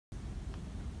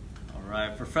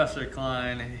Alright, Professor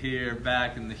Klein here,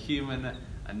 back in the Human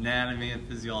Anatomy and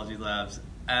Physiology labs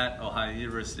at Ohio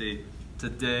University.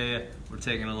 Today we're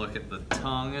taking a look at the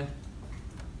tongue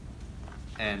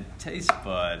and taste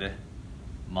bud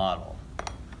model.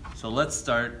 So let's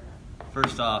start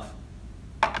first off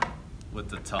with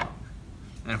the tongue.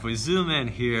 And if we zoom in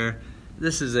here,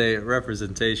 this is a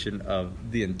representation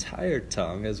of the entire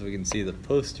tongue, as we can see the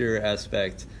posterior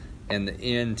aspect and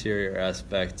the anterior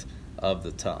aspect of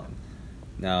the tongue.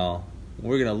 Now,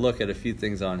 we're going to look at a few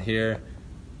things on here.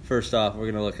 First off,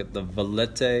 we're going to look at the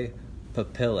veillette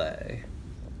papillae.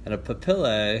 And a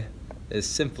papillae is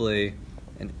simply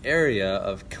an area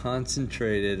of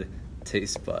concentrated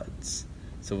taste buds.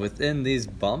 So within these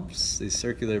bumps, these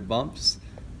circular bumps,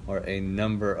 are a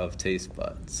number of taste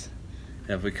buds.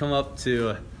 And if we come up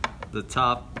to the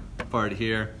top part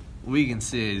here, we can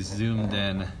see a zoomed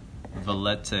in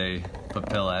veillette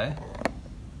papillae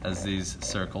as these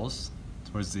circles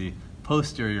towards the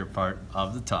posterior part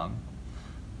of the tongue.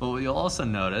 But what you'll also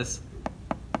notice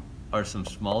are some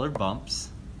smaller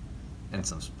bumps and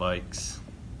some spikes.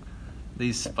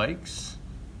 These spikes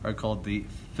are called the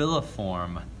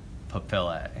filiform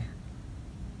papillae.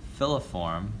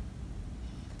 Filiform,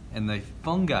 and the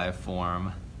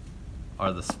fungiform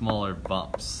are the smaller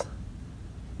bumps.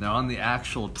 Now on the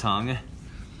actual tongue,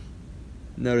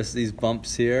 notice these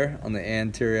bumps here on the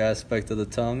anterior aspect of the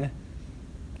tongue.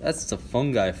 That's the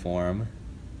fungiform.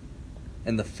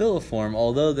 And the filiform,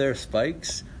 although they're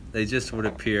spikes, they just would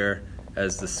appear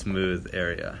as the smooth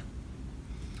area.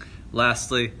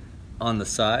 Lastly, on the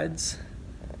sides,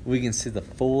 we can see the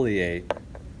foliate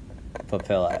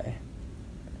papillae.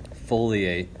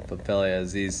 Foliate papillae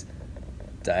as these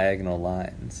diagonal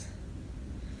lines.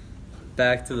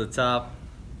 Back to the top,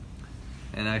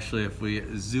 and actually if we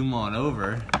zoom on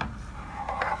over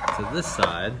to this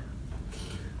side,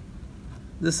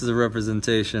 this is a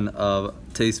representation of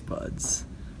taste buds.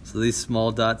 So these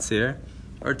small dots here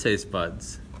are taste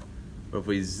buds. But if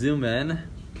we zoom in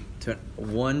to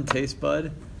one taste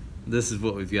bud, this is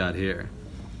what we've got here.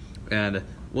 And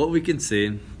what we can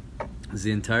see is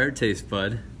the entire taste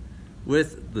bud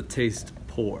with the taste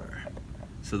pore.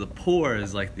 So the pore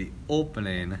is like the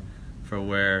opening for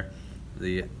where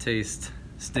the taste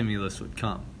stimulus would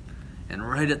come. And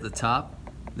right at the top,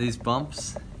 these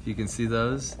bumps, if you can see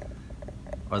those,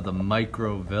 are the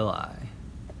microvilli,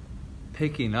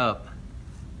 picking up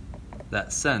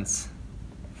that sense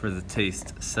for the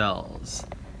taste cells.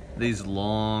 These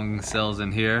long cells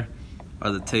in here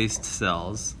are the taste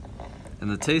cells,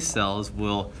 and the taste cells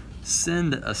will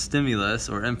send a stimulus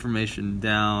or information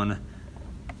down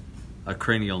a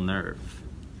cranial nerve.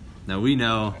 Now we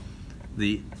know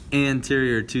the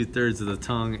anterior 2/3 of the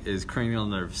tongue is cranial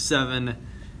nerve 7,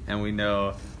 and we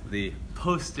know the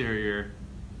posterior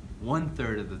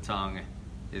 1/3 of the tongue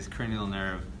is cranial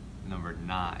nerve number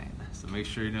 9. So make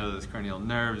sure you know those cranial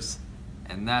nerves,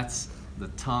 and that's the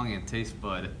tongue and taste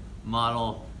bud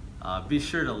model. Be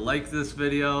sure to like this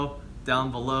video down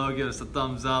below, give us a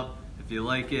thumbs up if you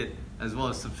like it, as well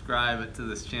as subscribe to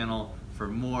this channel for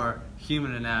more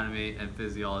human anatomy and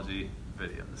physiology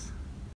videos.